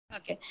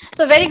Okay,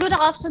 so very good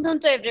afternoon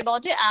to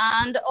everybody,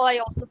 and I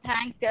also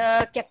thank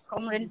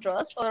Comorin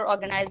Trust for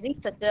organizing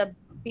such a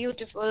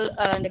beautiful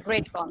and a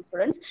great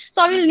conference.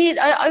 So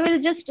I will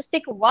just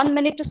take 1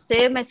 minute to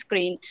share my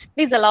screen.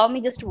 Please allow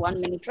me just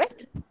 1 minute,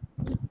 right?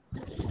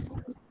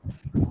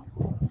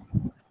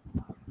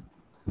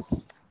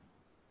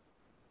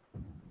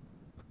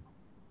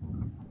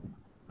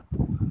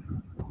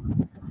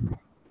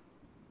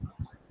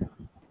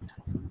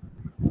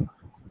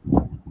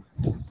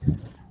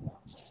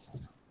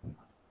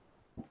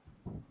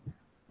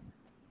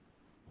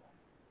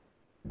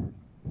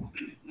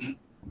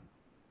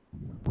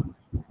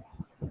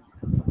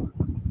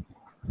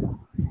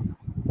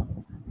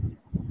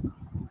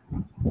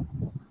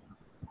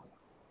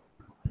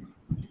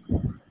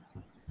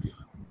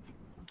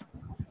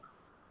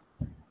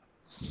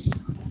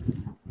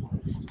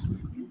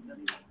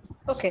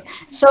 Okay,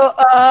 so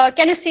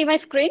can you see my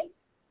screen?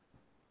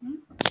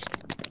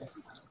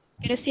 Yes.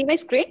 Can you see my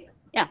screen?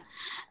 Yeah.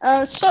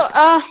 So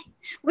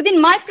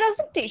within my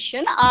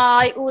presentation,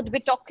 I would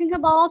be talking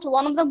about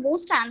one of the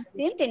most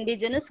ancient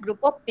indigenous group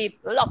of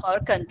people of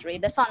our country,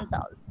 the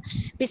Santals.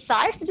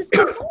 Besides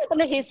discussing upon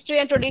the history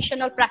and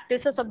traditional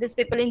practices of these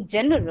people in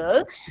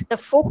general, the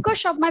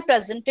focus of my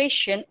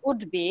presentation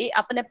would be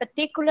upon a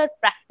particular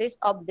practice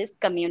of this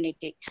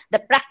community, the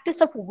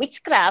practice of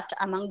witchcraft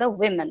among the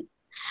women.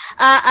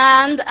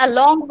 And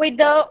along with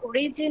the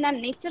origin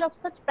and nature of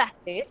such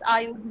practice,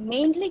 I would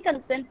mainly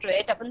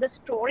concentrate upon the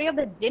story of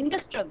the gender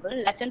struggle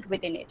latent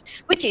within it,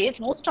 which is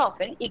most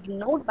often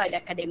ignored by the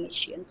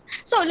academicians.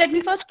 So let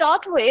me first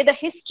start with the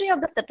history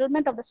of the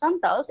settlement of the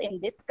Santals in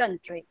this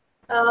country.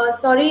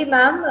 Sorry,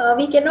 ma'am,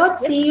 we cannot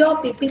Yes. see your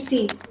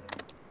PPT.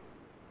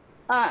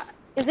 Uh,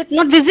 is it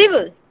not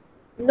visible?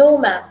 No,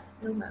 ma'am.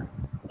 No, ma'am.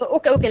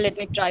 Okay, okay, let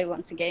me try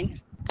once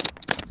again.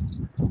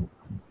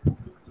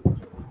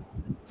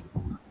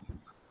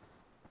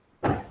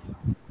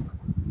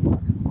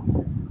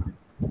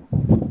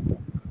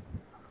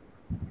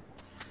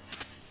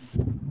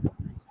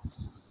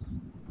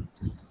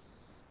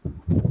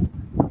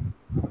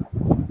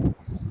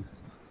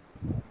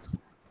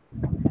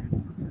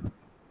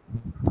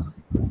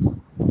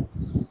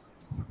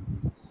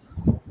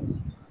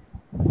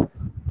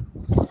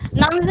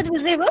 Now is it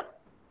visible?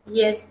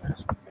 Yes, ma'am.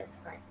 That's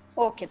fine.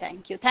 Okay,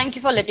 thank you. Thank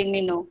you for letting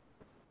me know.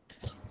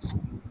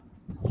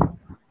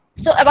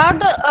 So about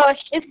the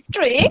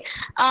history,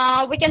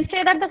 we can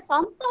say that the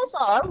Santals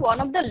are one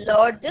of the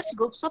largest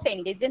groups of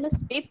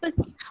indigenous people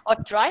or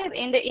tribe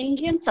in the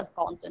Indian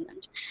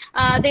subcontinent.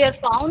 They are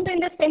found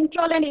in the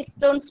central and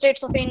eastern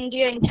states of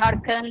India in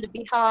Jharkhand,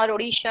 Bihar,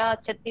 Orissa,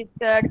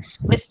 Chhattisgarh,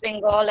 West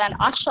Bengal and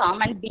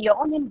Assam and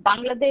beyond in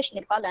Bangladesh,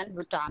 Nepal and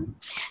Bhutan.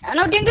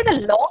 Now during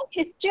the long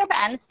history of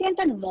ancient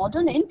and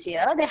modern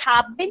India, they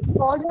have been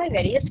called by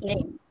various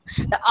names.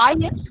 The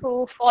Aryans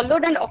who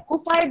followed and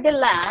occupied the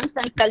lands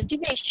and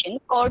cultivation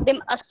called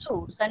them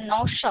Asurs and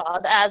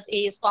Naushad as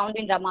is found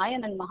in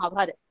Ramayana and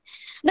Mahabharata.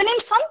 The name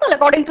Santal,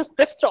 according to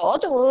scripture,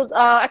 was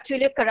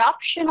actually a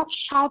corruption of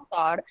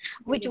Shampar,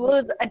 which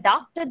was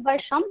adopted by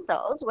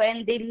Santals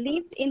when they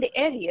lived in the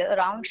area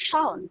around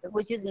Shand,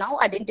 which is now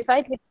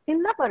identified with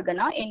Silla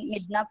Pargana in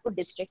Midnapur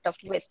district of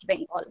West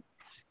Bengal.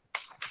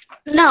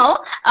 Now,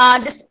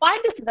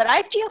 despite this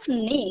variety of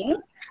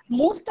names,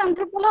 most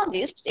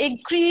anthropologists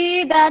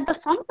agree that the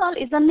Santal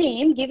is a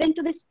name given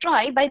to this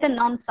tribe by the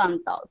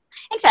non-Santhals.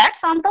 In fact,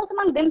 Santals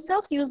among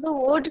themselves use the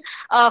word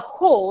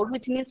horde,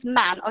 which means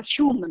man or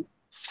human.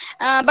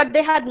 But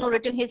they had no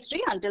written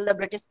history until the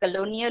British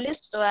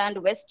colonialists and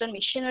Western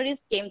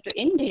missionaries came to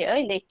India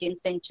in the 18th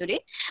century.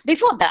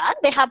 Before that,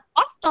 they have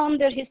passed on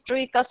their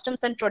history,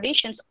 customs, and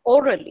traditions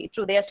orally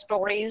through their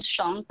stories,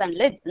 songs, and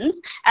legends,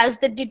 as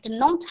they did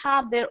not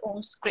have their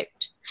own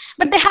script.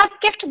 But they have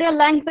kept their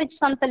language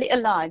Santali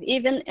alive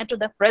even to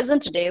the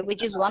present day,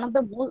 which is one of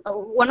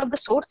the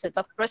sources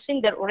of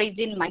tracing their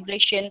origin,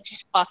 migration,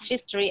 past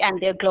history, and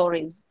their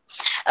glories.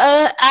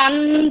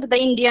 And the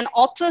Indian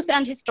authors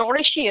and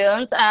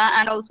historians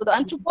and also the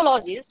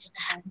anthropologists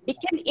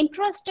became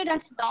interested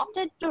and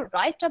started to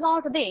write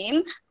about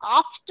them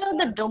after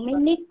the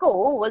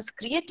Dominico was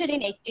created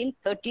in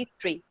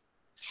 1833.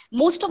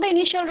 Most of the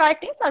initial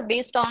writings are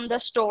based on the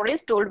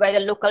stories told by the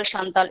local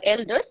Santal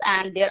elders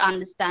and their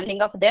understanding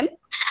of them.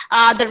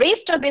 The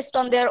rest are based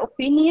on their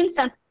opinions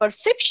and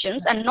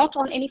perceptions and not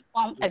on any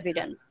firm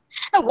evidence.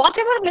 Now,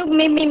 whatever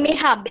may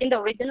have been the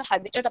original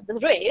habitat of the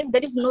race,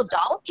 there is no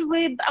doubt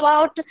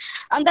about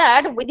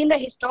that within the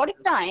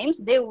historic times,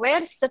 they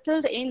were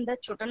settled in the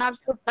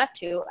Chotanagpur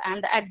Plateau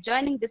and the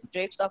adjoining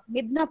districts of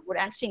Midnapur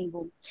and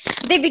Singhbum.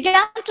 They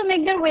began to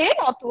make their way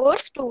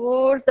northwards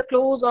towards the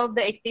close of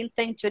the 18th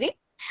century,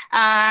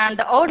 and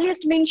the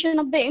earliest mention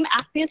of them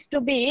appears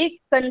to be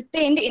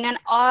contained in an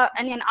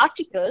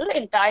article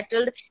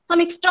entitled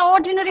Some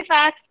Extraordinary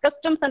Facts,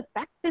 Customs and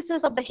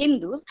Practices of the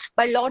Hindus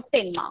by Lord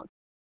Tenmouth.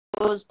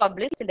 was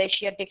published in the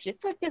Asiatic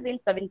Researches in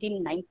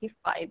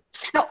 1795.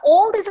 Now,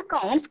 all these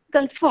accounts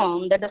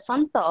confirm that the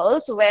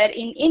Santals were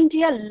in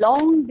India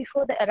long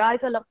before the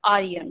arrival of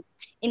Aryans,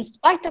 in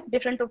spite of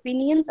different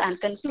opinions and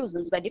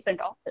conclusions by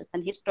different authors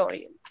and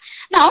historians.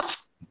 Now,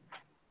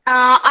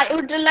 I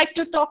would like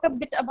to talk a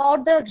bit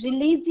about the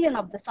religion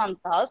of the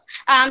Santals.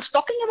 And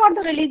talking about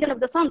the religion of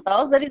the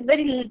Santals, there is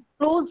very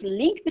close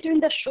link between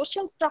the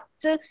social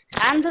structure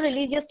and the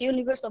religious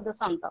universe of the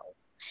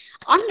Santals.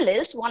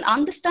 Unless one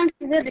understands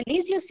the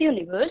religious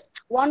universe,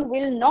 one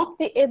will not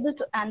be able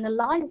to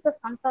analyze the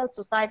Santal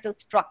societal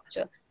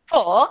structure.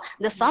 For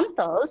the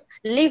Santals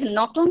live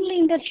not only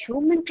in their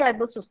human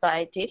tribal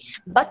society,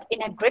 but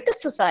in a greater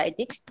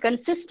society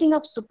consisting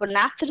of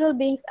supernatural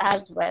beings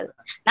as well.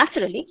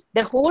 Naturally,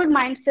 their whole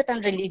mindset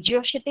and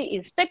religiosity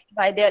is set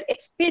by their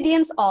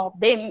experience of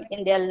them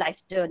in their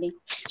life journey.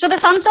 So the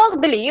Santals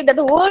believe that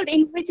the world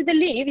in which they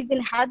live is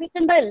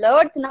inhabited by a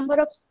large number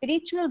of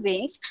spiritual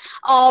beings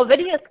of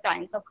various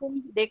kinds, of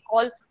whom they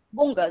call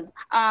bongas,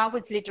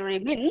 which literally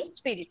means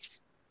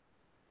spirits.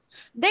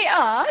 They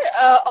are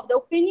of the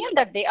opinion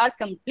that they are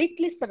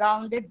completely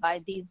surrounded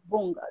by these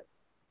bongas.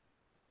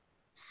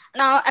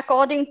 Now,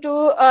 according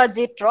to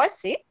J.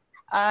 Troisi,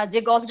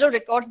 J. Gosdell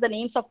records the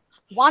names of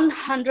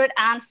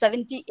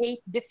 178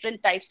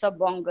 different types of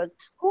bongas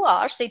who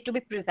are said to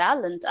be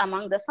prevalent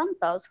among the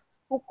Santals,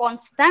 who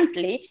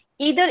constantly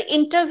either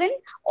intervene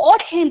or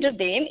hinder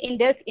them in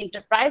their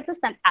enterprises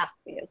and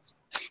affairs.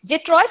 J.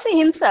 Troisi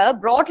himself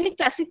broadly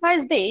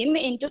classifies them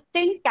into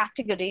 10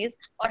 categories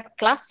or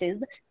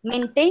classes,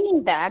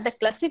 maintaining that the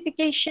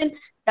classification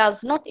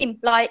does not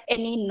imply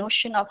any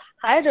notion of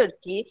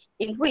hierarchy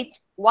in which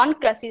one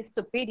class is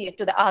superior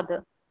to the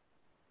other.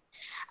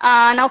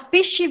 Now,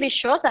 P.C.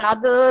 Vishwas,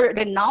 another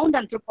renowned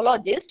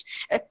anthropologist,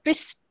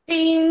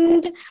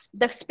 christened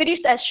the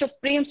spirits as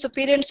supreme,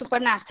 superior, and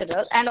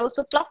supernatural, and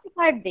also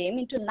classified them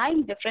into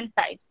 9 different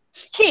types.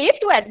 He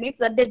too admits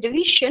that the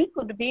division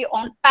could be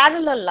on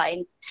parallel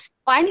lines,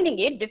 finding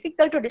it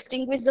difficult to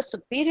distinguish the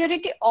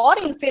superiority or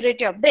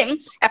inferiority of them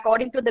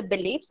according to the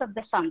beliefs of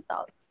the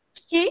Santals.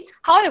 He,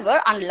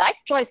 however, unlike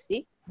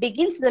Troisi,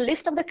 begins the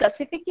list of the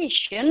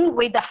classification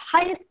with the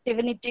highest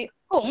divinity,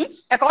 whom,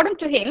 according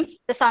to him,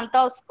 the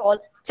Santals call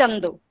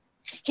Chandu.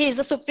 He is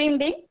the supreme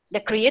being,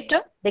 the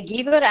creator, the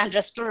giver, and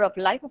restorer of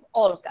life of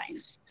all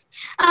kinds.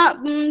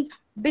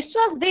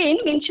 Biswas then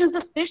mentions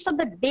the spirits of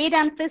the dead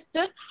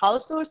ancestors,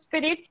 household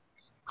spirits,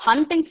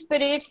 hunting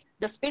spirits,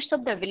 the spirits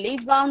of the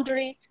village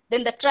boundary,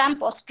 then the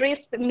tramp or stray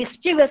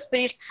mischievous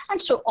spirits,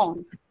 and so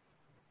on.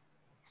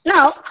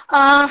 Now,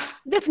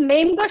 these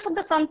members of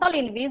the Santal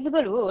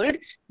invisible world,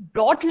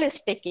 broadly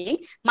speaking,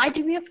 might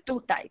be of 2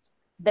 types,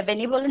 the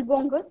benevolent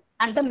bongas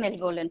and the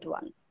malevolent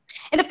ones.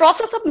 In the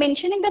process of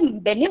mentioning the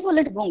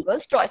benevolent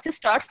bongas, Troisi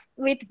starts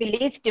with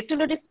village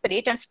tutelary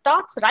spirit and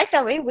starts right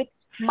away with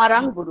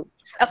Maranguru,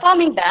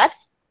 affirming that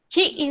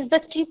he is the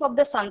chief of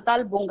the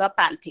Santal bonga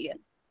pantheon.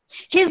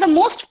 He is the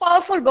most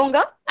powerful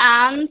bonga,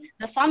 and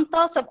the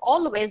Santals have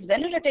always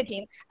venerated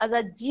him as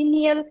a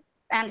genial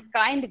and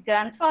kind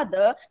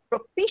grandfather,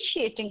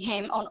 propitiating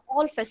him on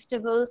all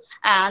festivals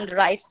and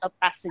rites of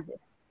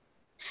passages.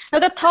 Now,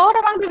 the third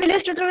among the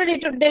village tutelary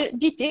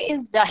deity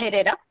is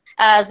Jaherera.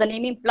 As the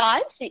name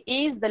implies, she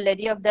is the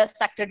lady of the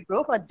sacred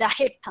grove, or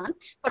Jaherthan,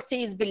 for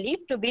she is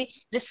believed to be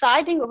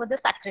residing over the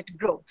sacred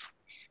grove.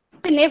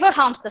 She never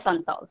harms the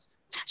Santals.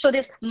 So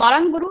this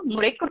Maranguru,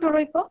 Mureko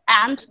Toroiko,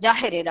 and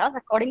Jaherera,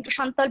 according to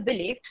Santal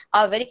belief,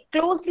 are very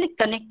closely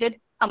connected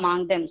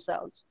among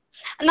themselves.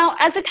 Now,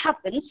 as it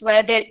happens,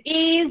 where there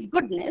is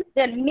goodness,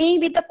 there may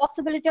be the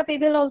possibility of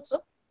evil also.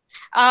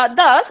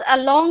 Thus,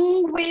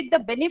 along with the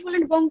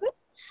benevolent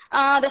bongas,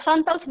 the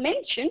Santals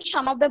mentioned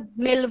some of the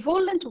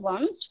malevolent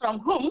ones from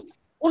whom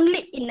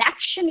only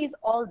inaction is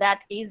all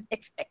that is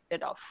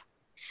expected of.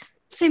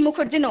 C.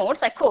 Mukherjee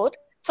notes, I quote,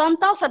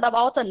 Santals had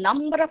about a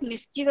number of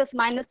mischievous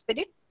minor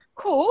spirits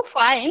who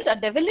find a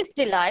devilish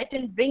delight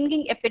in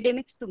bringing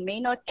epidemics to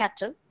men or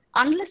cattle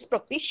unless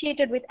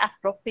propitiated with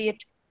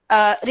appropriate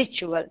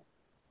ritual.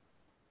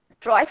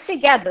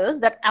 Troisi gathers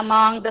that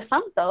among the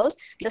Santals,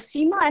 the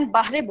Sima and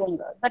Bahre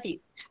Bonga, that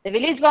is, the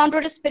village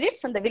boundary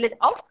spirits and the village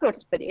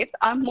outskirts spirits,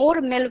 are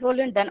more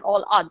malevolent than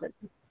all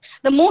others.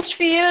 The most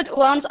feared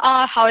ones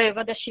are,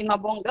 however, the Shima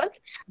Bongas.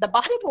 The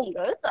Bahre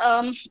Bongas,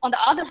 on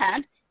the other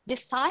hand,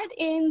 reside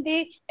in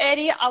the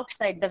area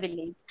outside the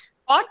village,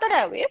 further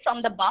away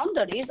from the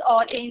boundaries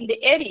or in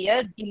the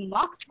area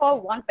demarked for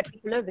one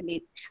particular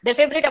village. Their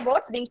favorite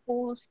abodes being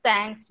pools,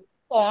 tanks,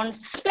 ponds,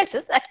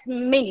 places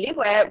mainly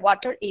where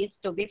water is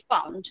to be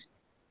found.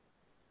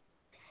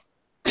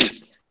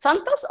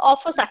 Santals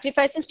offer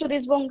sacrifices to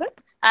these bongas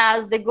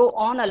as they go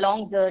on a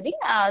long journey,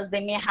 as they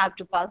may have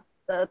to pass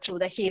through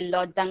the hill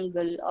or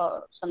jungle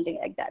or something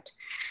like that.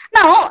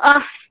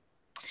 Now,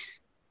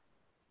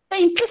 the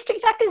interesting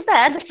fact is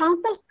that the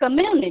Santal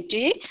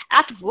community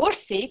at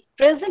worship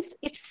presents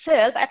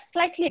itself at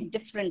slightly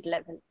different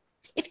level.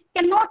 It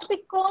cannot be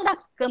called a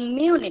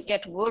community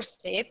at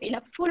worship in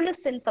a full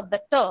sense of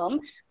the term,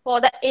 for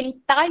the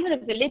entire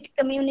village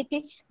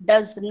community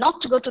does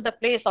not go to the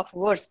place of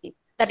worship.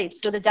 that is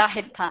to the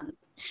Jahir Than.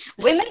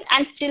 Women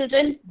and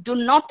children do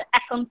not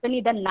accompany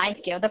the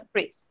Naike or the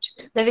priest.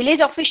 The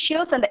village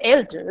officials and the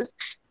elders,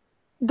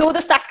 though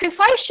the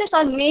sacrifices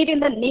are made in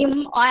the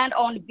name and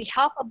on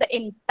behalf of the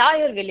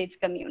entire village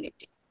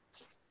community.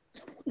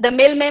 The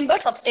male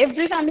members of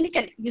every family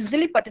can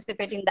easily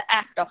participate in the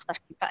act of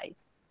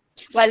sacrifice.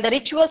 While the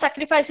ritual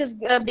sacrifice is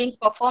being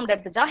performed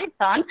at the Jahir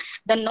Than,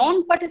 the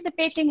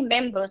non-participating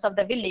members of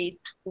the village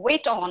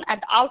wait on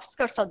at the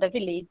outskirts of the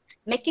village,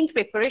 making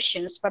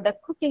preparations for the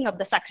cooking of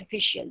the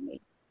sacrificial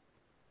meal.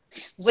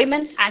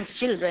 Women and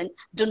children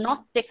do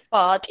not take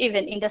part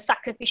even in the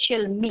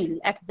sacrificial meal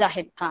at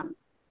Jahir Than.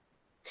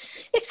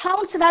 It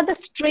sounds rather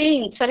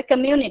strange for a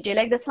community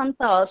like the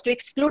Santals to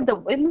exclude the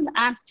women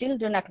and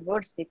children at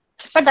worship,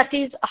 but that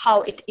is how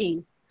it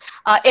is.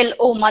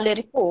 L.O. Male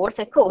reports,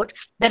 I quote,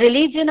 "The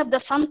religion of the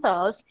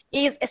Santals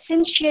is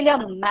essentially a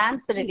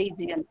man's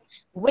religion.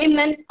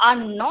 Women are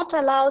not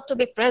allowed to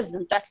be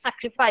present at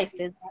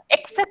sacrifices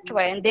except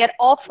when they are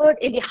offered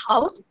in the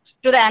house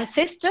to the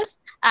ancestors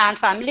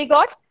and family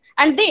gods,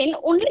 and then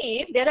only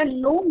if there are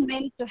no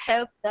men to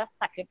help the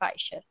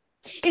sacrificer.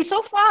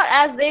 Insofar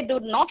as they do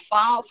not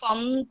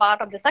form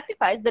part of the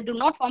sacrifice, they do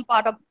not form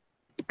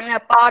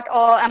part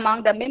or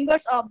among the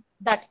members of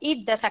that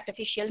eat the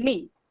sacrificial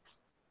meal."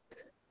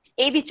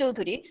 A.B.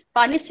 Chaudhuri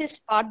punishes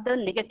further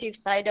negative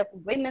side of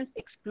women's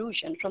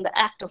exclusion from the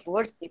act of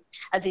worship,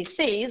 as he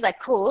says, I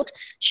quote,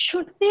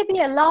 "Should they be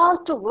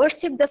allowed to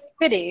worship the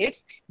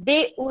spirits,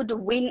 they would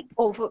win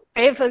over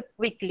favor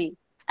quickly.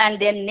 And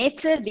their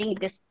nature being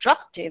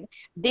destructive,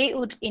 they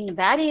would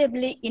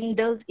invariably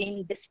indulge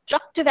in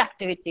destructive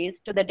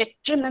activities to the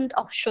detriment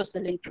of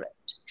social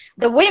interest.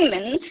 The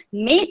women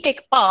may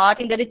take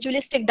part in the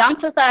ritualistic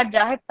dances at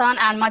Jahir Than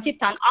and Majid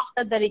Than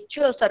after the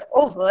rituals are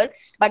over,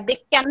 but they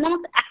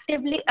cannot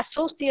actively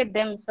associate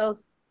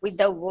themselves with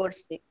the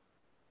worship."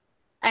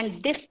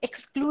 And this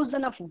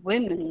exclusion of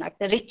women at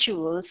the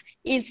rituals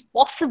is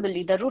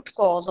possibly the root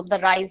cause of the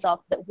rise of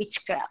the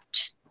witchcraft.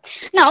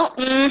 Now,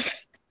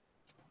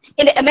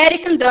 in the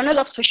American Journal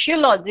of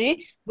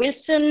Sociology,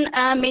 Wilson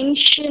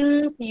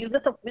mentions the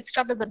uses of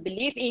witchcraft as a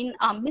belief in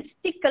a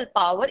mystical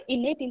power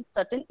innate in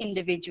certain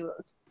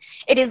individuals.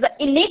 It is the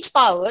innate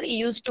power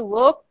used to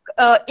work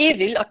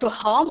evil or to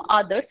harm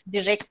others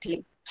directly.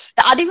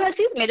 The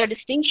Adivasis made a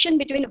distinction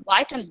between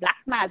white and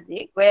black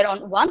magic, where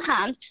on one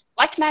hand,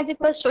 white magic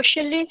was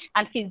socially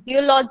and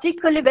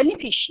physiologically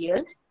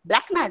beneficial.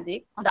 Black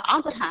magic, on the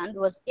other hand,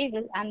 was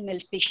evil and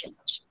maleficent.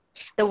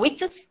 The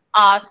witches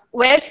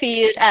were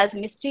feared as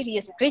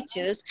mysterious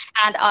creatures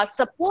and are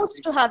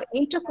supposed to have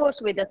intercourse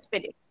with the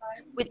spirits,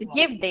 which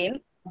give them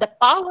the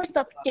powers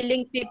of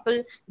killing people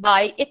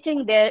by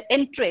eating their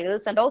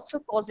entrails and also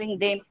causing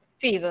them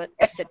fever,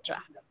 etc.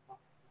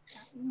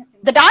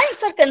 The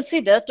Dains are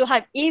considered to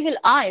have evil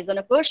eyes on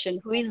a person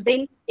who is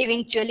then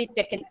eventually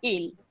taken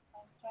ill.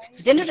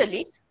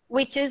 Generally,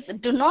 witches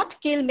do not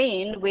kill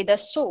men with their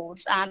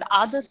swords and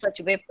other such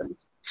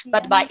weapons,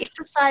 but by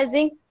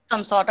exercising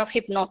some sort of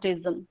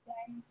hypnotism.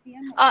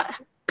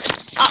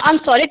 I'm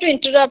sorry to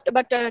interrupt,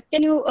 but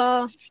can you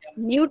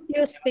mute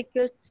your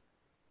speakers?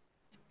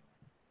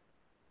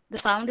 The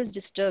sound is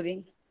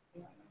disturbing.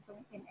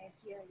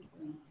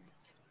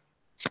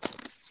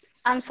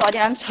 I'm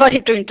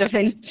sorry to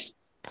intervene.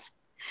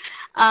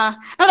 Now,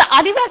 the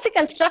Adivasi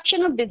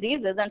construction of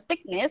diseases and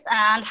sickness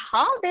and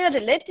how they are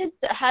related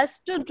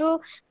has to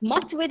do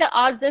much with the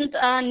urgent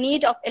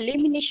need of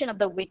elimination of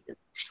the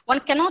witches.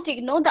 One cannot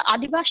ignore the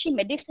Adivasi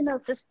medicinal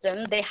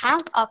system. They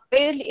have a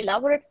fairly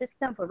elaborate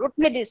system for root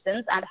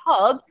medicines and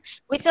herbs,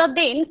 which are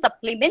then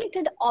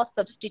supplemented or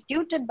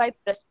substituted by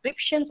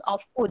prescriptions of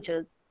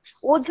ojhas.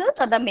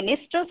 Ojhas are the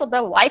ministers of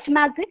the white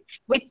magic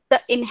with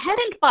the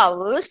inherent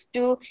powers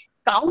to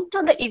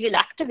counter the evil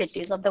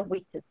activities of the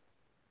witches.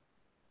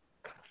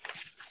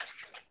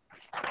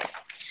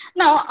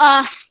 Now,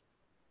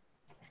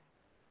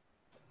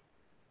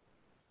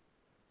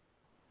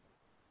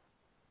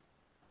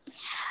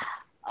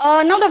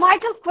 now the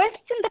vital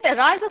question that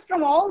arises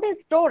from all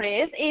these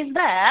stories is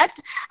that,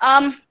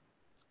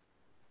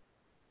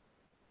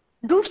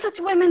 do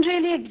such women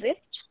really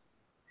exist?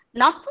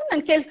 Nathan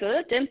and Kelker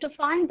attempt to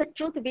find the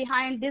truth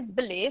behind these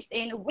beliefs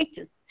in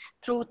witches.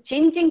 Through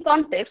changing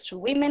context,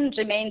 women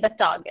remain the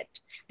target.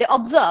 They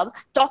observe,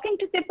 talking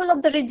to people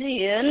of the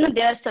region,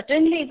 there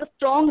certainly is a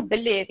strong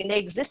belief in the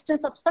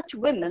existence of such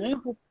women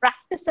who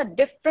practice a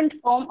different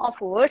form of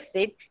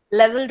worship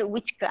leveled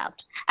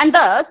witchcraft, and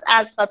thus,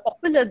 as per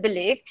popular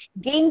belief,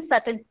 gain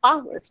certain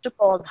powers to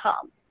cause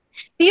harm.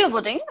 Theo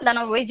Boding, the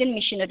Norwegian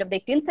missionary of the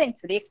 18th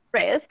century,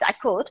 expressed, I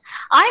quote,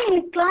 "I am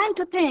inclined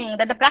to think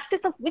that the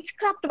practice of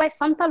witchcraft by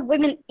Santal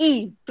women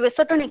is, to a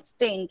certain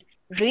extent,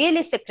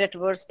 really secret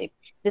worship,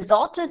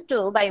 resorted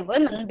to by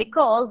women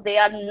because they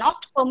are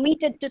not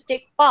permitted to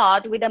take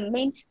part with the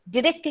men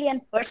directly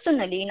and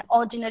personally in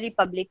ordinary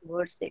public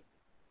worship.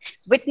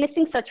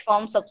 Witnessing such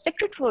forms of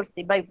secret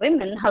worship by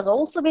women has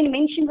also been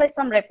mentioned by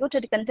some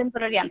reputed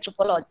contemporary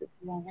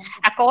anthropologists.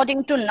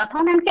 According to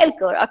Nathan and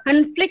Kelker, a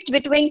conflict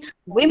between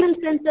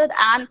women-centered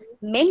and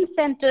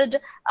men-centered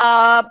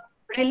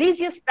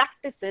religious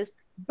practices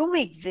do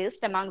exist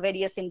among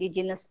various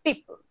indigenous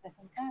peoples.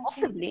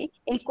 Possibly,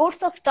 in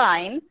course of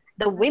time,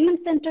 the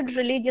women-centered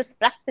religious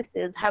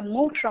practices have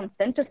moved from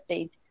center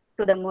stage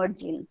to the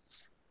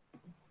margins.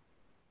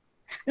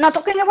 Now,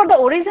 talking about the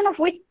origin of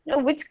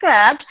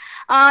witchcraft,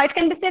 it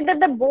can be said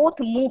that the both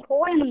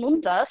Muho and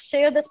Munda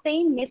share the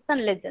same myths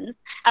and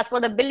legends. As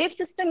for the belief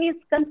system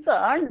is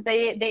concerned,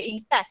 they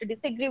in fact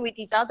disagree with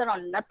each other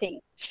on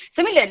nothing.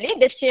 Similarly,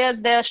 they share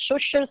their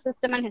social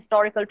system and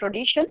historical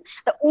tradition.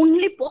 The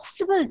only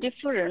possible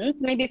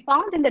difference may be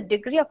found in the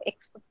degree of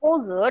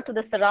exposure to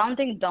the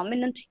surrounding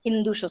dominant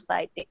Hindu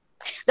society.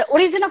 The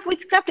origin of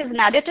witchcraft is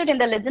narrated in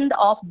the legend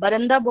of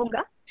Baranda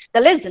Bonga. The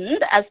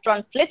legend, as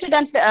translated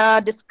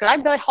and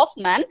described by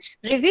Hoffman,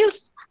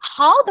 reveals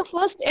how the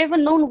first ever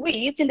known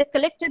witch in the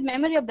collected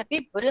memory of the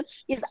people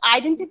is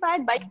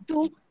identified by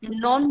two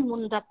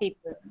non-Munda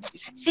people.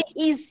 She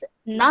is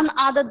none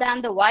other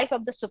than the wife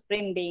of the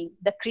Supreme Being,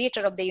 the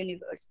creator of the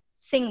universe,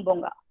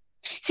 Singbonga.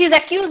 She is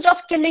accused of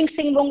killing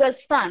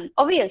Singbonga's son,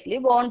 obviously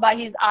born by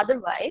his other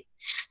wife.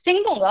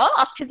 Singbonga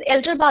asked his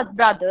elder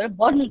brother,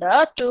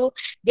 Banda, to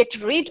get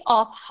rid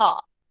of her.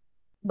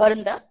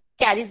 Banda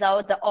carries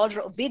out the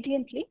order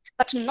obediently,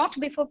 but not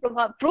before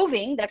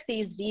proving that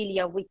she is really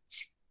a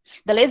witch.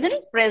 The legend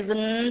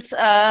presents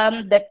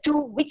the two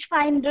witch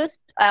finders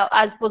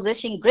as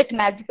possessing great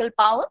magical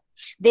power.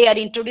 They are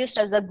introduced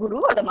as the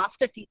guru or the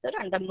master teacher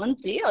and the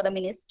mantri or the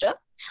minister.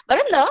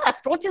 Baranda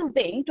approaches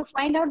them to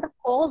find out the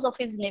cause of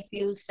his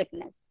nephew's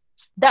sickness.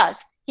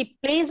 Thus, he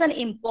plays an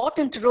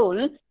important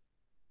role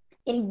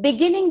in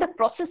beginning the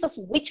process of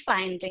witch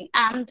finding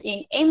and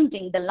in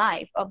ending the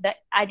life of the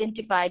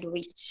identified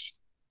witch.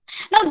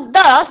 Now,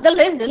 thus, the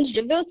legend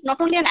reveals not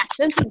only an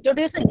attempt to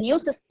introduce a new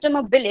system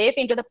of belief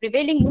into the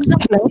prevailing Munda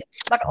faith,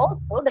 but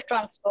also the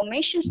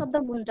transformations of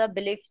the Munda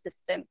belief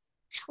system.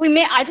 We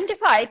may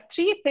identify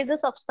three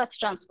phases of such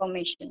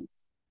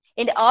transformations.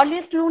 In the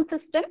earliest known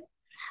system,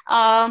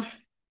 there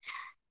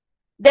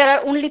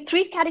are only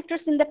three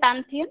characters in the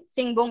pantheon: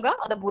 Singbonga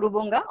or the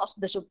Burubonga of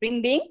the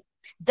Supreme Being,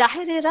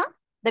 Jahirera,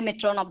 the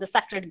matron of the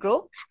sacred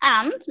grove,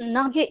 and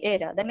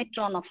Nageera, the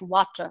matron of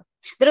water.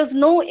 There is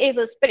no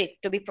evil spirit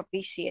to be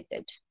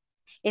propitiated.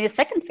 In the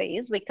second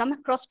phase, we come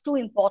across two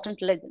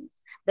important legends: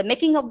 the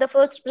making of the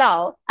first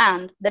plough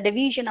and the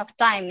division of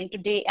time into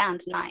day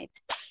and night.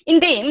 In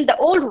them, the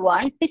old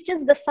one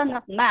teaches the son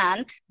of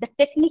man the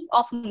technique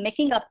of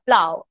making a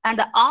plough and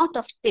the art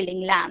of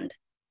tilling land.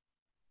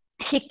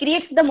 He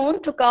creates the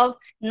moon to carve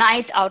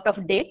night out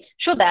of day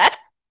so that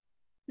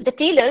the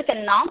tiller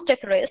can now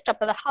take rest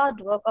after the hard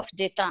work of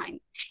daytime.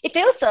 It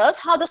tells us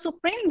how the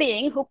Supreme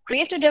Being who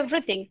created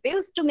everything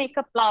fails to make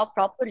a plough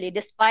properly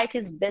despite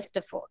his best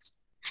efforts.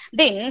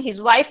 Then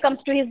his wife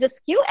comes to his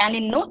rescue and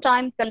in no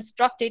time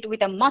constructs it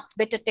with a much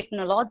better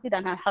technology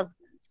than her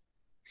husband.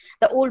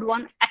 The old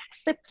one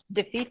accepts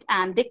defeat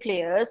and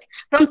declares,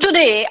 "From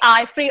today,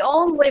 I free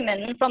all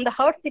women from the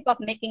hardship of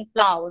making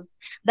ploughs.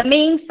 The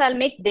men shall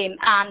make them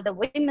and the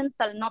women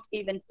shall not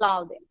even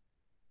plough them."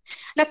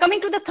 Now,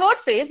 coming to the third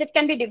phase, it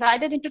can be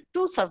divided into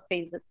two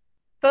sub-phases.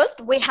 First,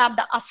 we have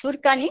the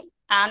Asurkani,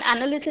 an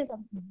analysis of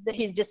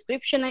his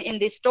description in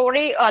the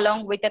story,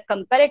 along with a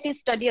comparative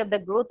study of the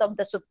growth of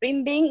the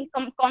Supreme Being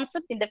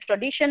concept in the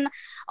tradition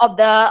of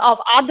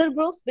other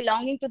groups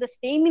belonging to the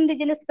same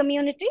indigenous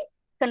community,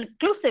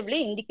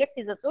 conclusively indicates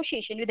his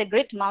association with the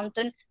great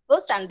mountain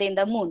first and then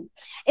the moon.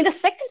 In the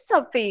second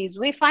sub-phase,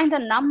 we find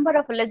a number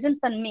of legends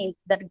and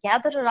myths that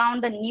gather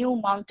around the new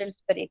mountain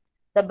spirit,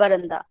 the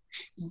Baranda.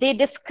 They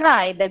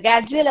describe the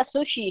gradual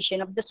association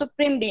of the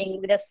Supreme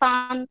Being with the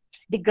sun,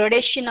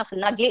 degradation of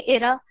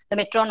Nageera, the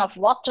matron of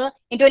water,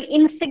 into an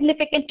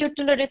insignificant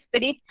tutelary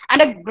spirit,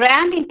 and a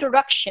grand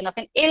introduction of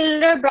an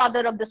elder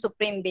brother of the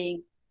Supreme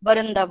Being,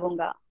 Baranda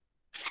Bunga.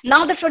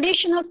 Now, the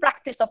traditional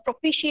practice of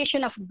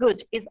propitiation of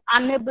good is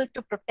unable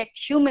to protect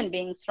human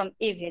beings from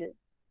evil.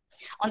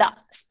 On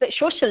the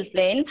social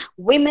plane,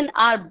 women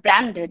are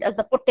branded as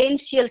the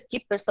potential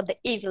keepers of the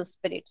evil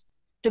spirits,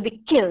 to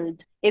be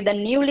killed if the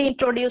newly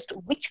introduced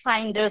witch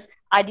finders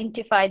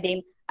identify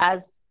them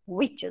as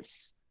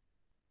witches.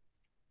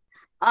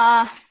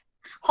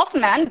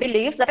 Hoffman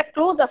believes that a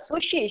close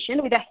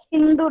association with the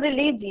Hindu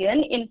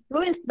religion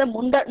influenced the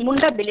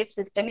Munda belief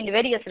system in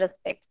various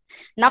respects.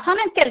 Nathan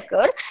and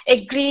Kelker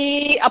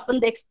agree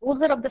upon the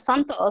exposure of the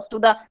Santals to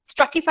the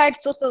stratified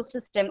social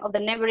system of the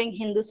neighboring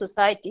Hindu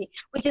society,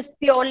 which is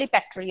purely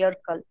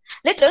patriarchal.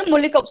 Later,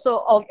 Mullik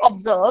also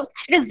observes,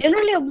 it is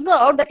generally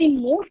observed that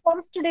in more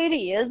forested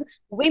areas,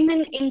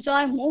 women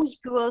enjoy more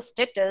equal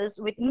status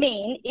with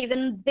men,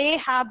 even if they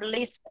have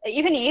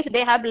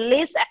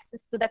less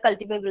access to the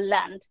cultivable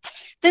land.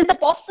 Since the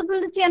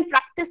possibility and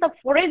practice of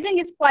foraging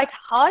is quite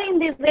high in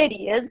these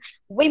areas,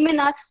 women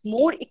are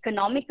more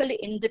economically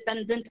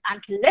independent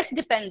and less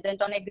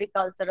dependent on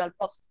agricultural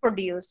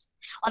produce.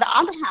 On the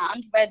other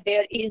hand, where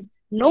there is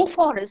no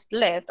forest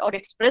left or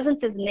its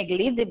presence is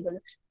negligible,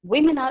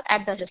 women are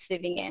at the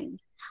receiving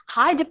end.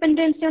 High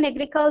dependency on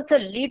agriculture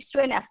leads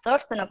to an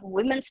assertion of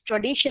women's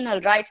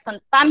traditional rights on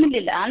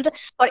family land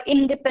for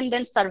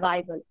independent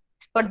survival.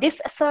 For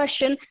this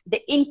assertion,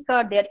 they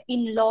incur their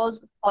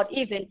in-laws or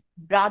even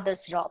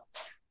brothers' wrath.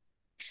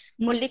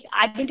 Mullik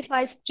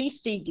identifies three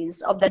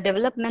stages of the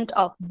development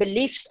of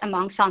beliefs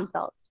among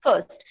Santals.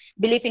 First,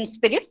 belief in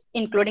spirits,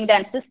 including the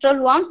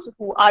ancestral ones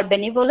who are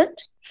benevolent.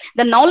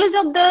 The knowledge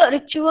of the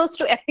rituals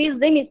to appease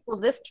them is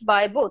possessed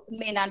by both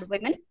men and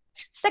women.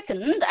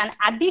 Second, an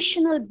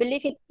additional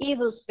belief in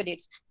evil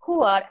spirits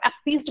who are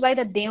appeased by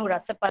the Deura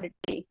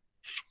separately.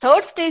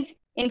 Third stage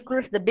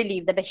includes the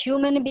belief that the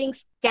human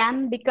beings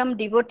can become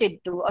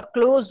devoted to or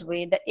close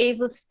with the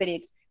evil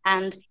spirits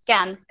and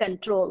can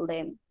control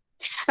them.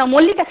 Now,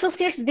 Mollick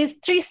associates these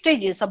three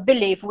stages of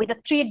belief with the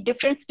three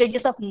different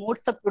stages of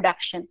modes of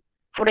production: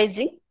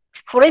 foraging,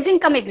 foraging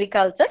come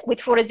agriculture,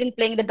 with foraging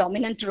playing the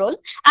dominant role,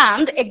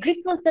 and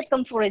agriculture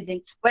come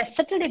foraging, where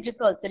settled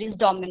agriculture is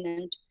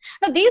dominant.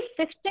 Now, these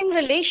shifting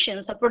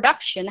relations of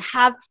production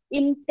have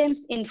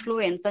intense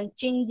influence on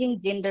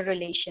changing gender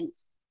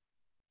relations.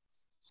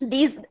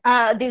 These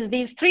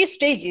three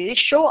stages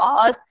show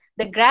us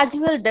the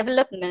gradual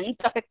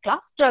development of a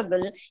class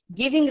struggle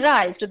giving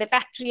rise to the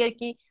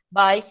patriarchy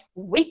by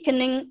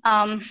weakening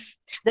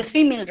the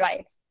female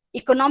rights,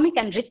 economic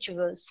and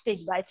ritual,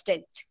 stage by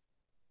stage.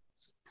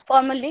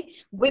 Formerly,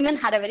 women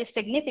had a very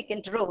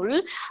significant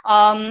role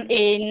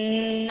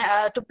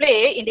to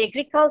play in the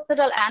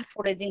agricultural and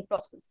foraging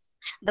process.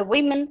 The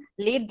women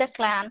led the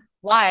clan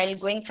while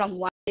going from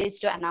one stage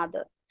to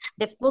another.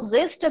 They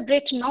possessed a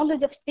great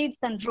knowledge of seeds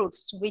and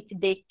roots, which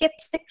they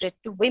kept secret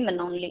to women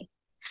only.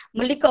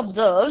 Mullik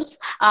observes,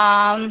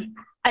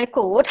 I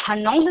quote, her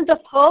knowledge of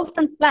herbs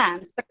and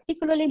plants,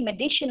 particularly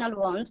medicinal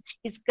ones,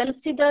 is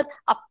considered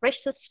a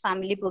precious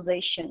family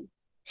possession.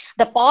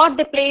 The part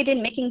they played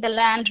in making the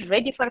land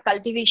ready for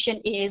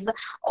cultivation is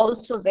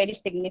also very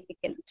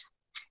significant.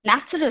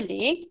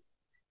 Naturally,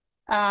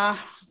 the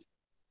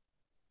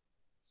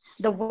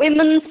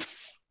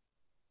women's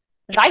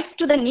right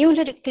to the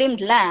newly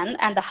reclaimed land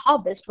and the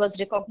harvest was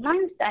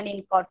recognized and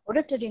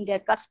incorporated in their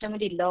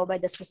customary law by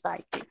the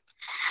society.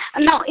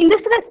 Now, in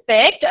this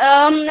respect,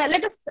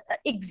 let us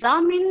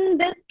examine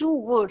the two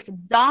words,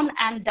 Dan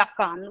and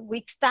Dakan,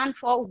 which stand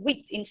for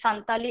witch in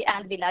Santali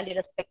and Bilali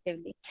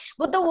respectively.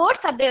 Both the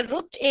words have their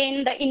root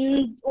in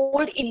the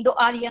old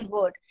Indo-Aryan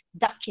word,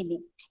 Dakini.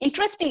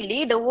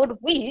 Interestingly, the word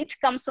witch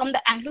comes from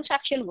the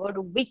Anglo-Saxon word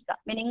Wicca,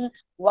 meaning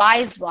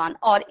wise one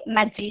or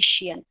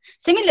magician.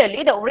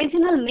 Similarly, the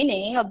original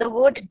meaning of the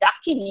word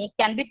Dakini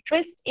can be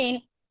traced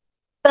in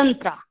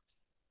Tantra.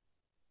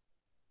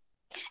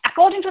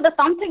 According to the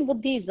Tantric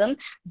Buddhism,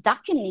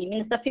 Dakini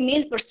means the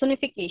female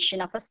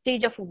personification of a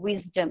stage of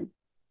wisdom.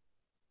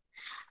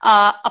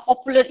 A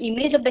popular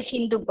image of the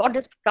Hindu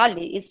goddess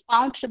Kali is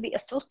found to be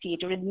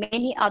associated with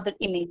many other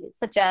images,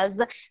 such as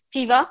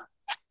Shiva,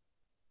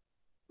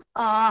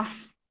 her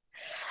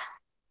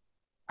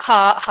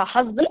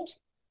husband,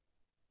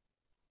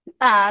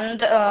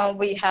 and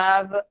we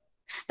have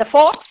the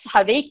fox,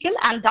 her vehicle,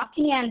 and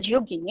Dakini and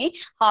Yogini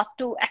are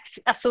two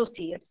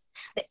associates.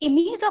 The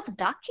image of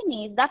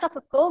Dakini is that of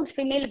a curved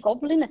female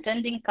goblin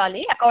attending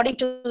Kali. According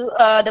to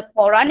the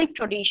Puranic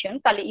tradition,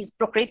 Kali is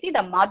Prakriti,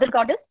 the mother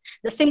goddess,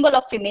 the symbol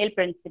of female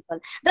principle.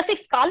 Thus,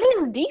 if Kali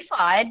is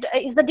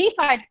the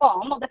deified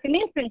form of the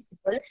female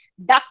principle,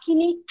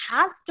 Dakini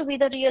has to be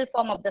the real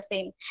form of the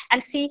same,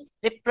 and she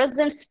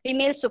represents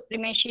female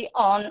supremacy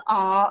on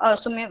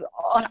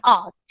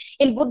earth.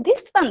 In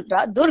Buddhist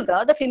Tantra,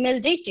 Durga, the female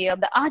deity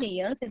of the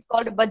Aryans, is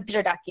called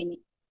Vajra Dakini.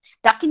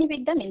 Dakini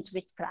Vidya means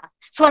witchcraft.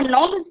 So her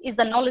knowledge is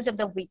the knowledge of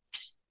the witch.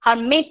 Her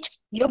mate,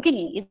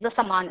 Yogini, is the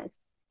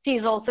Samanas. She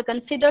is also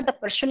considered the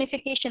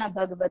personification of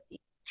Bhagavati.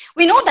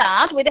 We know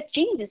that with the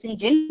changes in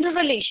gender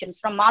relations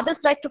from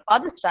mother's right to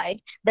father's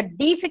right, the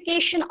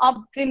deification of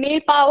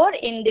female power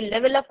in the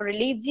level of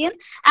religion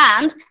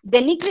and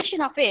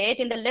denigration of it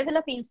in the level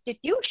of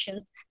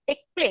institutions take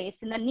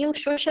place in the new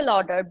social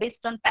order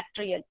based on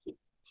patriarchy.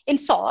 In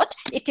short,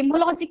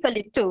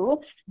 etymologically too,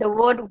 the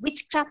word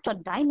witchcraft or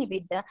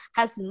Dainavidya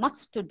has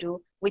much to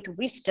do with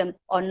wisdom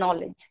or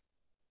knowledge.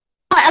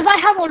 As I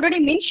have already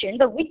mentioned,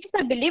 the witches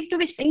are believed to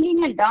be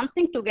singing and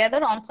dancing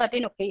together on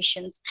certain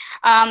occasions.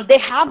 They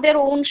have their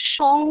own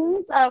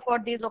songs for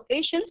these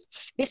occasions.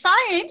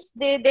 Besides,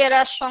 there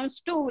are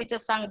songs too which are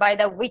sung by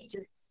the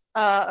witches.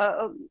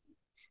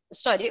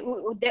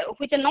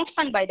 Which are not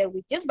sung by the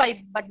witches,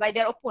 but by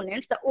their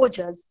opponents, the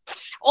ojas.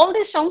 All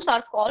these songs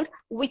are called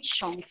witch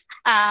songs.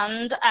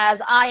 And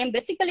as I am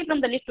basically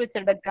from the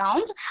literature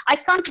background, I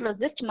can't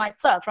resist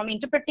myself from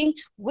interpreting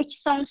witch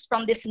songs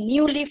from this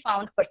newly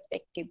found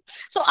perspective.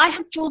 So I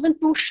have chosen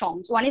two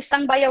songs. One is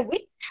sung by a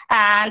witch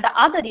and the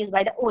other is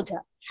by the oja.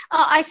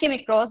 I came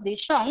across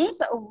these songs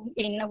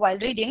while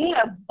reading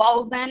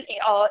Bowman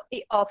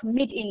of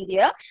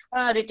Mid-India,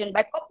 written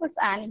by Coppers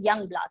and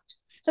Youngblood.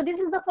 So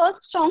this is the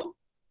first song,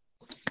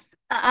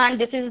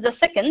 and this is the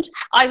second.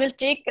 I will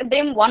take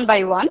them one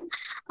by one.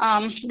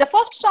 The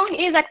first song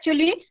is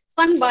actually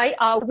sung by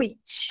a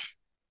witch.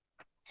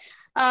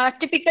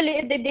 Typically,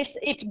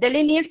 it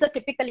delineates the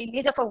typical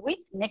image of a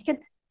witch,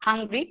 naked,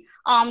 hungry,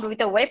 armed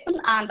with a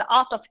weapon, and the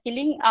art of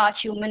killing a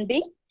human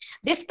being.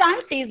 This time,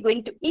 she is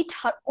going to eat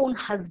her own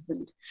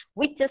husband.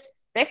 Witches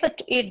prefer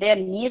to eat their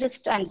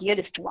nearest and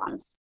dearest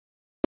ones,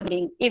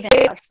 even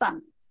their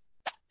sons.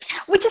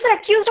 Witches are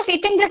accused of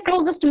eating their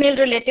closest male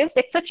relatives.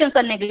 Exceptions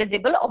are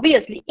negligible.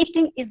 Obviously,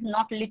 eating is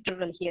not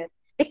literal here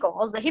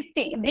because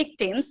the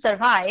victims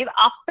survive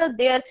after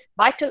their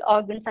vital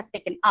organs are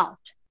taken out.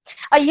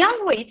 A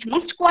young witch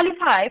must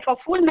qualify for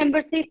full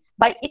membership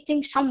by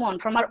eating someone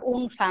from her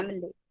own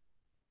family.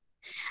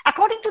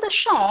 According to the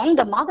song,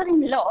 the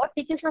mother-in-law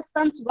teaches her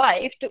son's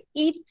wife to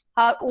eat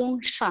her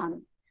own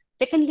son.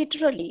 Taken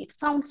literally, it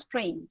sounds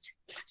strange.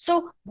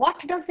 So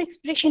what does the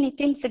expression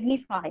eating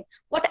signify?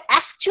 What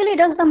actually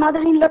does the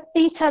mother-in-law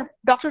teach her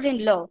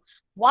daughter-in-law?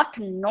 What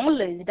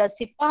knowledge does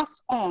she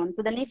pass on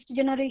to the next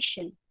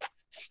generation?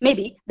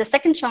 Maybe the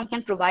second song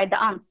can provide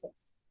the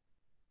answers.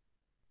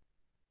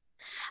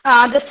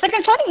 The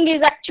second song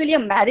is actually a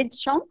marriage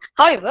song.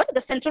 However,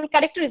 the central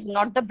character is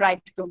not the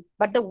bridegroom,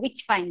 but the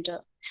witch finder.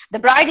 The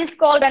bride is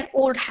called an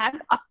old hag,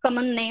 a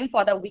common name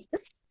for the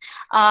witches.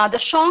 The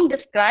song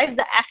describes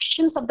the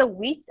actions of the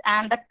witch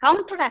and the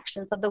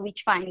counteractions of the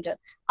witch finder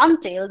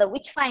until the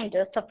witch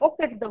finder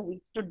suffocates the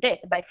witch to death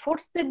by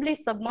forcibly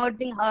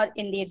submerging her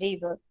in the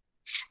river.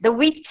 The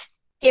witch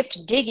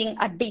kept digging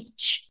a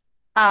ditch,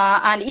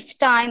 and each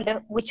time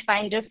the witch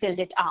finder filled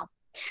it up.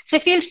 She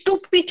filled 2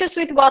 pitchers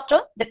with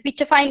water.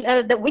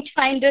 The witch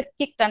finder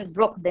kicked and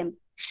broke them.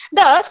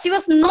 Thus, she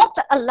was not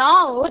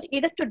allowed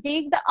either to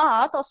dig the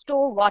earth or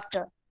store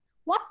water.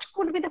 What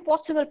could be the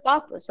possible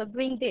purpose of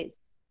doing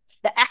this?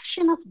 The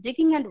action of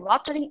digging and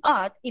watering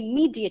earth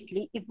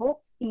immediately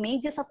evokes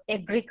images of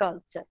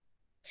agriculture.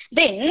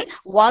 Then,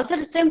 was the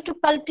attempt to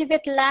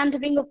cultivate land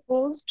being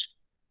opposed?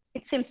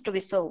 It seems to be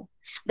so.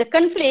 The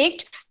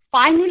conflict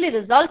finally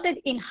resulted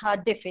in her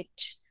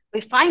defeat. We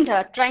find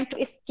her trying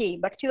to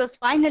escape, but she was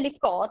finally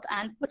caught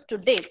and put to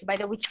death by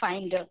the witch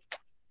finder.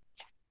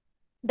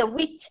 The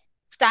witch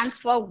stands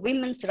for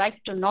women's right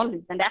to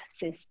knowledge and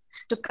access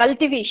to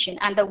cultivation,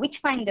 and the witch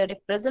finder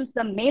represents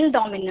the male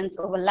dominance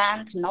over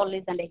land,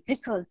 knowledge, and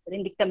agriculture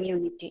in the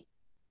community.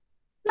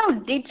 Now,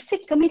 did she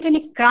commit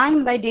any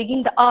crime by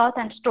digging the earth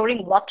and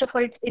storing water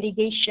for its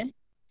irrigation?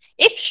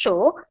 If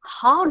so,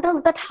 how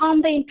does that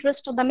harm the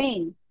interest of the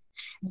men?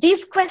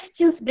 These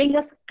questions bring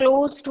us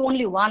close to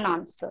only one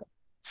answer.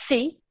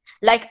 She,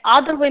 like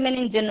other women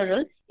in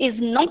general,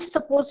 is not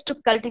supposed to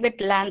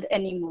cultivate land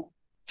anymore.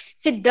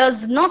 She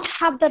does not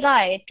have the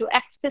right to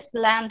access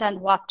land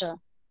and water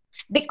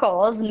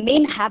because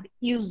men have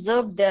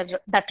usurped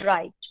that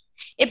right.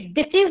 If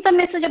this is the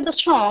message of the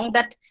song,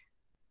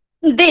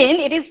 then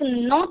it is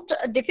not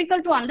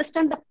difficult to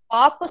understand the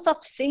purpose of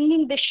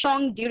singing this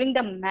song during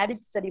the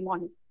marriage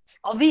ceremony.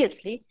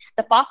 Obviously,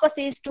 the purpose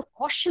is to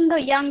caution the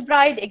young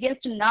bride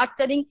against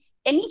nurturing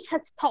any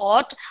such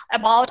thought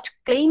about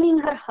claiming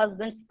her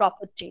husband's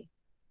property.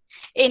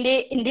 In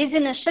the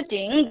indigenous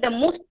setting, the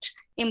most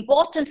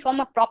important form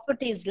of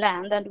property is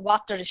land and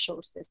water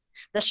resources.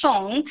 The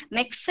song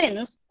makes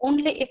sense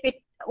only if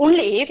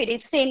it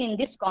is seen in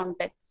this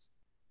context.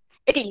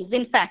 It is,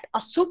 in fact, a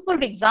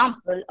superb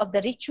example of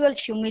the ritual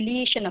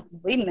humiliation of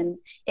women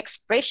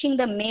expressing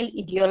the male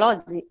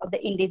ideology of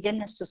the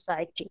indigenous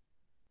society.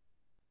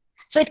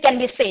 So it can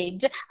be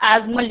said,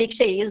 as Malik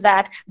says,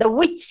 that the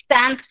witch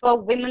stands for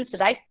women's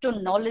right to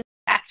knowledge,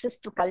 access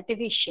to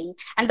cultivation,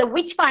 and the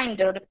witch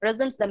finder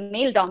represents the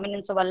male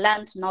dominance over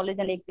land, knowledge,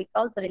 and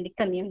agriculture in the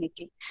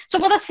community. So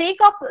for the sake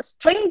of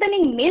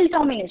strengthening male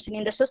domination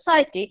in the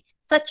society,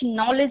 such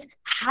knowledge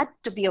had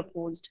to be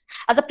opposed.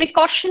 As a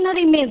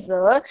precautionary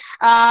measure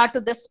to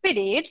the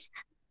spirits,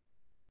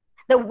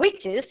 the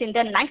witches in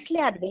their nightly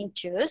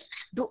adventures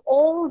do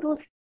all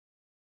those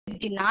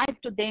denied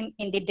to them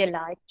in the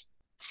daylight.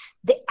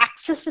 They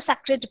access the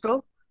sacred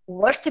grove,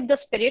 worship the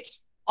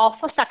spirits,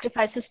 offer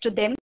sacrifices to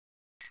them,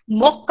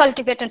 mock,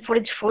 cultivate, and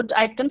forage food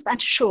items, and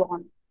so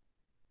on.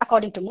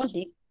 According to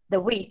Malik, the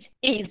witch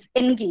is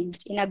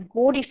engaged in a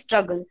gory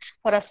struggle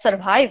for her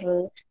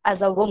survival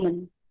as a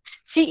woman.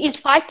 She is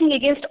fighting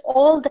against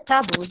all the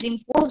taboos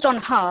imposed on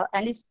her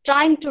and is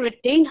trying to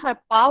retain her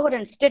power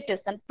and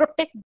status and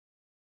protect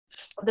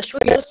the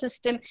social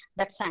system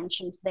that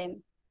sanctions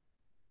them.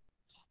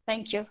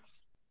 Thank you.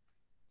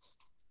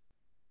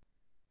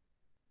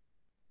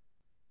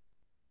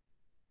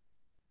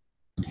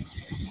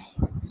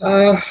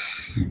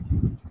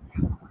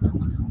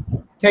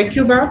 Thank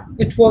you, ma'am.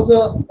 It was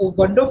a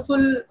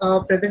wonderful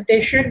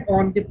presentation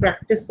on the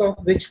practice of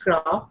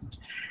witchcraft.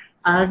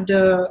 And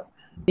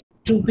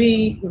to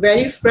be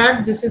very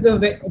frank,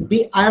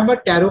 I am a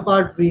tarot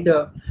card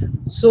reader.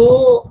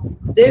 So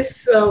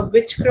this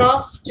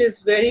witchcraft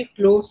is very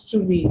close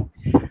to me.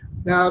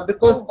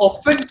 Because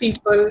often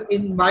people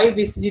in my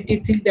vicinity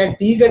think that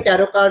being a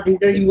tarot card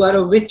reader, you are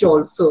a witch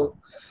also.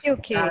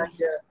 Okay. And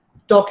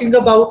talking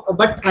about,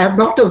 but I am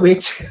not a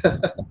witch.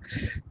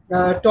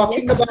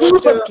 talking Yes.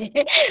 about Okay.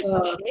 uh,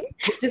 Okay.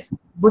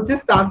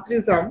 Buddhist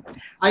Tantrism,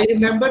 I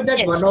remember that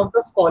one Yes. of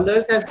the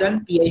scholars has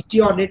done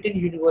PhD on it in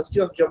University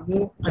of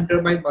Jammu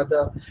under my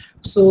mother.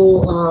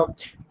 So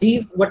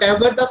these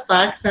whatever the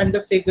facts and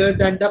the figures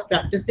and the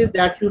practices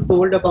that you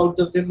told about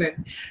the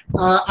women,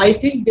 I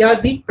think they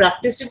are being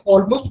practiced in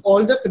almost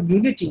all the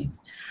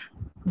communities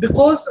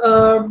because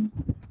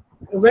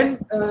when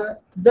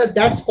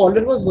that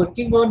scholar was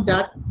working on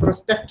that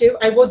perspective,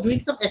 I was doing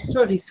some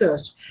extra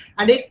research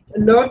and it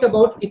learned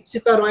about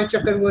Ipsita Roy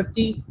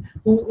Chakravarti,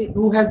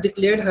 who has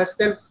declared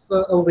herself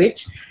a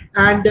witch,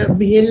 and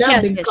Mihaela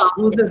Yes. Minka, Yes.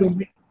 who is a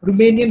Yes.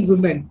 Romanian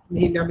woman,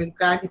 Mihaela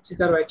Minka and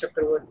Ipsita Roy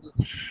Chakravarti.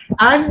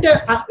 And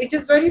it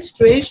is very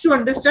strange to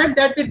understand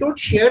that they don't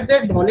share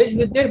their knowledge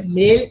with their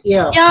male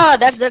heir. Yeah.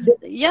 That's the.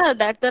 They, Yeah.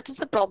 That is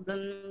the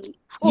problem.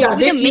 Oh, yeah, with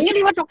they the keep male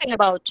you were talking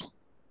about.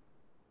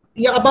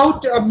 yeah,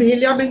 about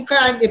Mihalia Minka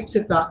and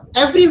Ipsita.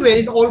 Everywhere,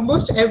 in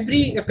almost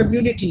every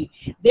community,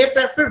 they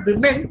prefer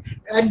women,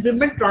 and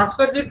women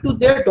transfers it to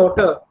their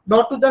daughter,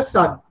 not to the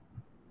son.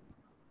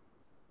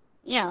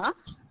 Yeah.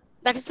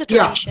 That is the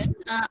Yeah, tradition.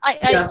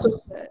 yeah. So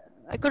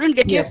I couldn't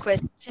get your yes,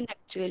 question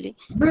actually.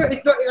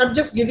 no, I'm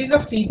just giving a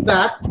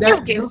feedback Okay, that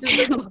okay, this is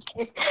okay, the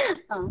okay.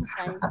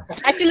 Fine.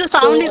 Actually, the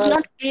sound so. is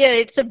not clear.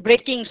 It's a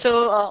breaking,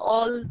 so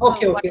all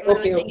Okay, okay, whatever you're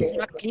okay, saying is okay,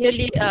 not okay.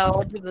 clearly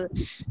audible.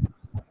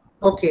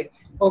 Okay,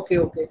 okay,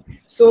 okay.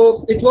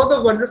 So it was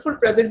a wonderful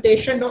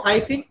presentation. Now, I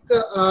think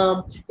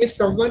if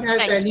someone has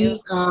Thank you.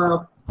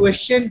 any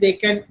question, they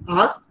can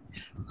ask.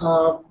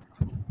 Um,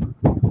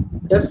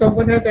 does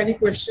someone has any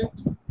question?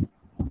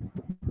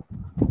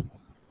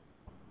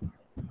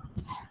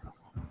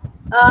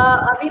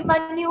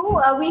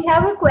 Abhimanyu, we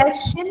have a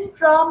question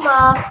from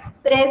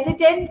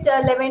President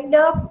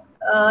Lavender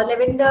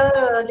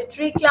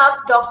Literary Club,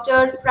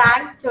 Dr.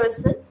 Frank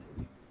Thurston.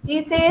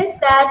 He says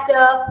that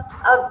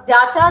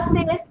data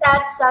says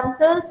that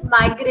Santals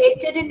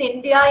migrated in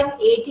India in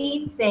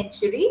 18th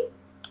century.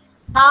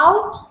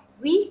 How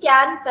we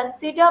can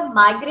consider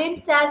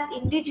migrants as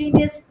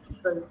indigenous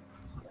people?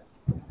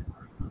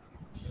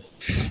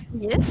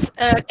 Yes.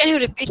 Can you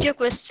repeat your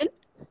question?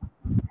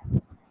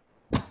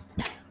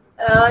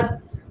 uh,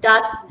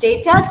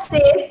 Data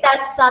says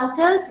that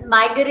Santals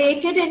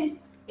migrated in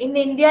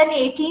India in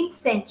 18th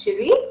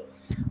century.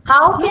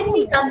 How No, can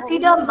we no,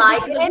 consider the data doesn't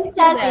migrants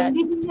say as that.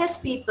 indigenous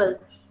people?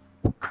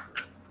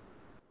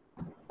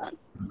 Uh,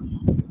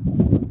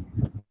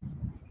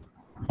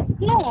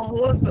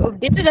 No,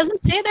 data doesn't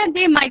say that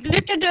they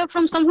migrated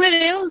from somewhere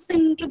else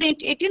into the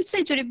 18th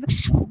century.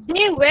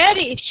 They were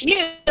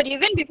here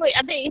even before,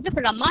 at the age of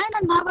Ramayana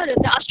and Mahabharata.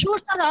 The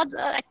Ashurs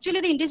are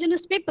actually the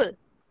indigenous people.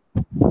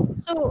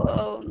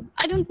 So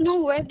I don't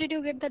know where did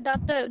you get the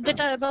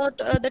data about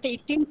that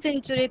 18th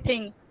century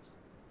thing.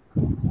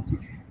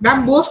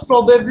 Ma'am, most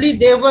probably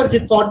they were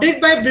recorded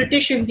by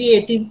British in the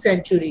 18th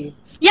century.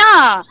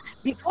 Yeah,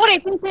 before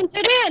 18th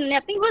century,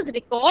 nothing was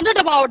recorded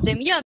about them.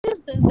 Yeah,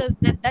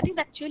 that is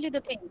actually the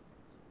thing.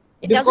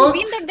 It doesn't Because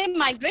mean that they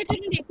migrated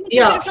in the 18th century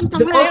yeah, from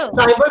somewhere because else.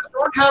 tribals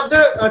don't have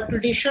the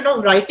tradition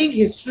of writing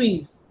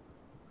histories.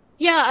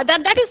 Yeah,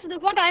 that is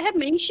what I have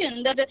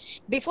mentioned, that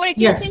before 18th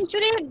Yes,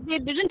 century, they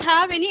didn't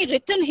have any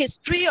written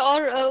history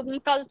or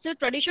culture,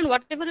 tradition,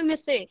 whatever you may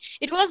say.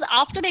 It was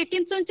after the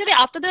 18th century,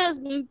 after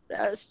the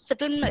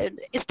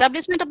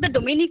establishment of the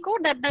Dominico,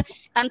 that the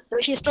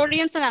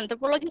historians and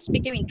anthropologists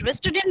became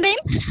interested in them,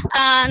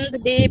 and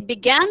they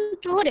began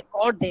to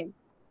record them.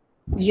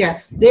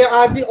 yes, they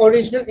are the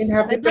original But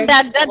inhabitants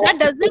that of the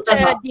doesn't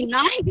Putana.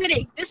 deny their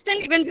existence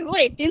even before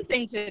 18th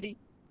century.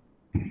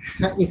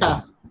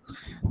 Yeah,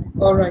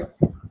 all right.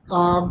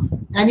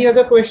 Any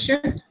other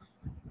question?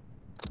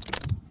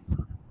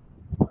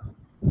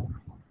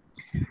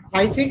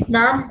 I think,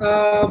 ma'am,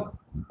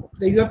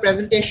 your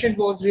presentation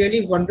was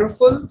really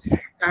wonderful,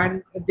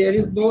 and there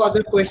is no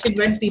other question.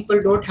 When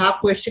people don't have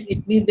question,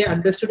 it means they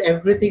understood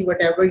everything,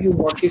 whatever you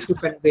wanted to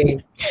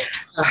convey.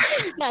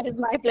 That is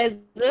my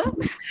pleasure.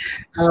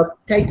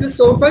 Thank you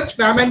so much,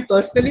 ma'am. And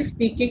personally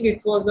speaking,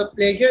 it was a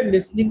pleasure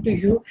listening to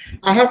you.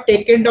 I have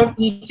taken down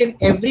each and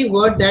every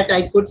word that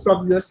I could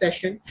from your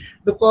session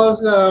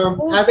because,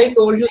 Oh, as I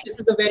told you, thank this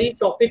you is so a very much.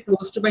 topic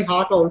close to my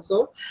heart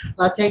also.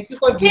 Thank you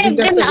for Okay, giving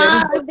us a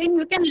very then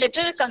you can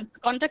later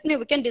contact me.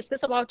 We can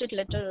discuss about it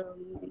later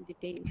in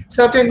detail.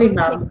 certainly, Okay,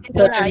 ma'am. exchange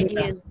our Certainly,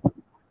 ma'am. ideas.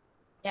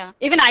 Yeah,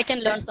 even I can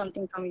learn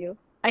something from you.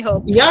 I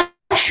hope. Yeah,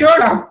 sure,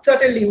 ma'am.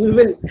 Certainly, we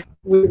will.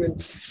 We will.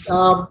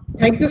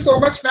 Thank you so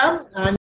much, ma'am. And